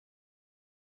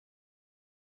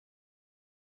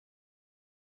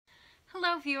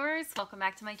Hello viewers, welcome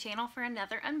back to my channel for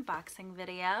another unboxing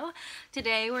video.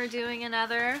 Today we're doing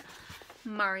another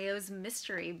Mario's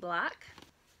Mystery Block.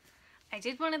 I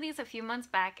did one of these a few months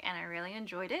back and I really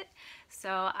enjoyed it,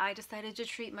 so I decided to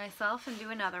treat myself and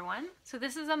do another one. So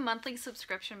this is a monthly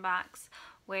subscription box,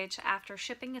 which after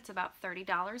shipping it's about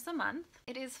 $30 a month.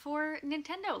 It is for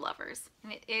Nintendo lovers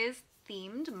and it is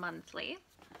themed monthly.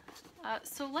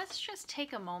 So let's just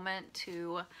take a moment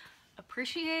to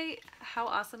appreciate how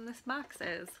awesome this box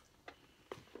is.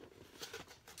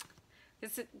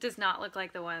 This does not look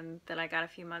like the one that I got a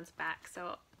few months back,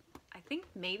 so I think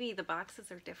maybe the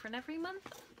boxes are different every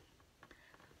month.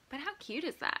 But how cute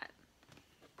is that?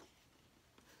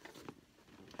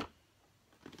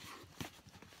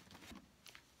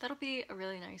 That'll be a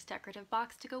really nice decorative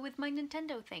box to go with my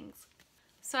Nintendo things.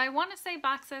 So I want to say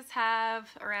boxes have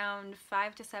around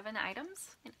 5 to 7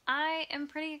 items, and I am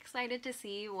pretty excited to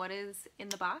see what is in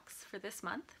the box for this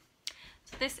month.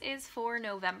 So this is for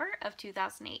November of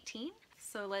 2018,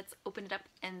 so let's open it up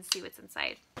and see what's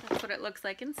inside. That's what it looks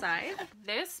like inside.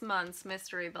 This month's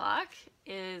mystery block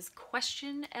is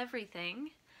Question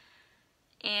Everything,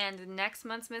 and next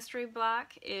month's mystery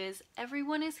block is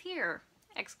Everyone is Here!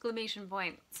 Exclamation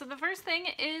point. So the first thing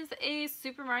is a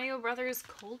Super Mario Brothers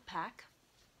cold pack.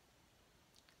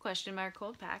 Question mark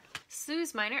cold pack.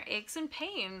 Soothes minor aches and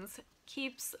pains.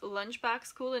 Keeps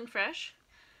lunchbox cool and fresh.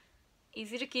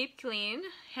 Easy to keep clean.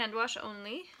 Hand wash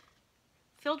only.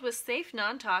 Filled with safe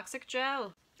non-toxic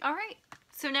gel. Alright,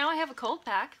 so now I have a cold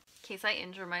pack in case I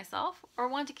injure myself or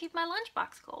want to keep my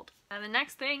lunchbox cold. Now the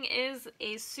next thing is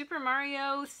a Super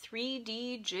Mario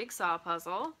 3D jigsaw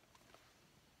puzzle.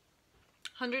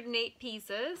 108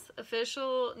 pieces.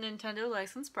 Official Nintendo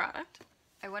licensed product.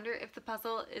 I wonder if the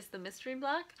puzzle is the mystery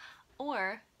block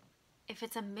or if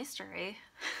it's a mystery.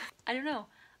 I don't know.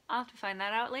 I'll have to find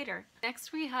that out later.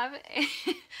 Next we have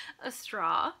a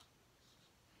straw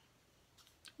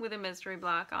with a mystery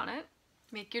block on it.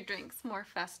 Make your drinks more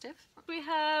festive. We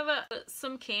have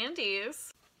some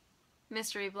candies.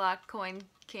 Mystery block coin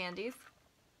candies.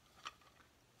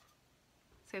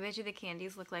 So I bet you the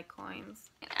candies look like coins.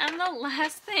 And the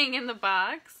last thing in the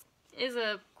box is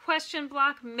a question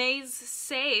block maze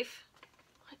safe.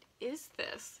 What is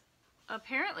this?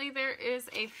 Apparently there is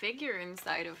a figure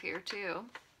inside of here too.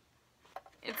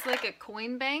 It's like a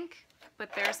coin bank,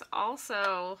 but there's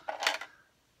also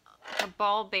a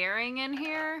ball bearing in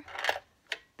here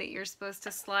that you're supposed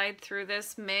to slide through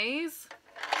this maze.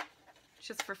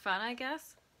 Just for fun, I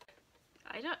guess.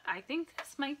 I think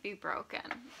this might be broken.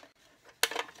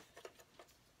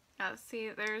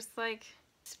 See, there's like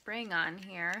spring on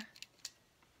here.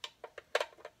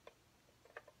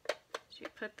 You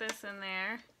put this in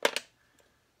there,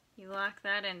 you lock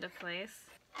that into place.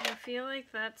 I feel like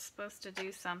that's supposed to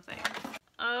do something.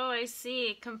 Oh, I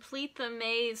see. Complete the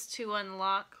maze to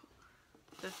unlock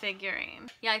the figurine.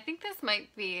 Yeah, I think this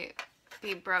might be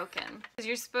broken. Because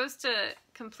you're supposed to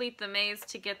complete the maze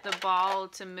to get the ball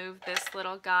to move this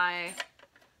little guy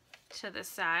to the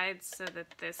side so that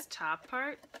this top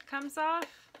part comes off,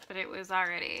 but it was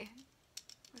already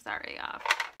off.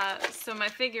 So my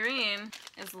figurine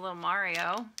is little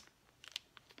Mario.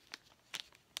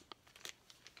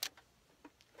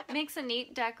 Makes a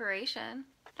neat decoration.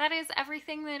 That is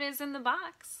everything that is in the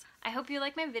box. I hope you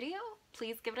liked my video.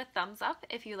 Please give it a thumbs up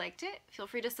if you liked it. Feel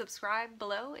free to subscribe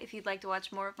below if you'd like to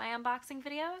watch more of my unboxing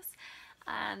videos.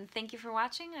 And thank you for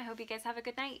watching. I hope you guys have a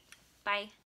good night. Bye.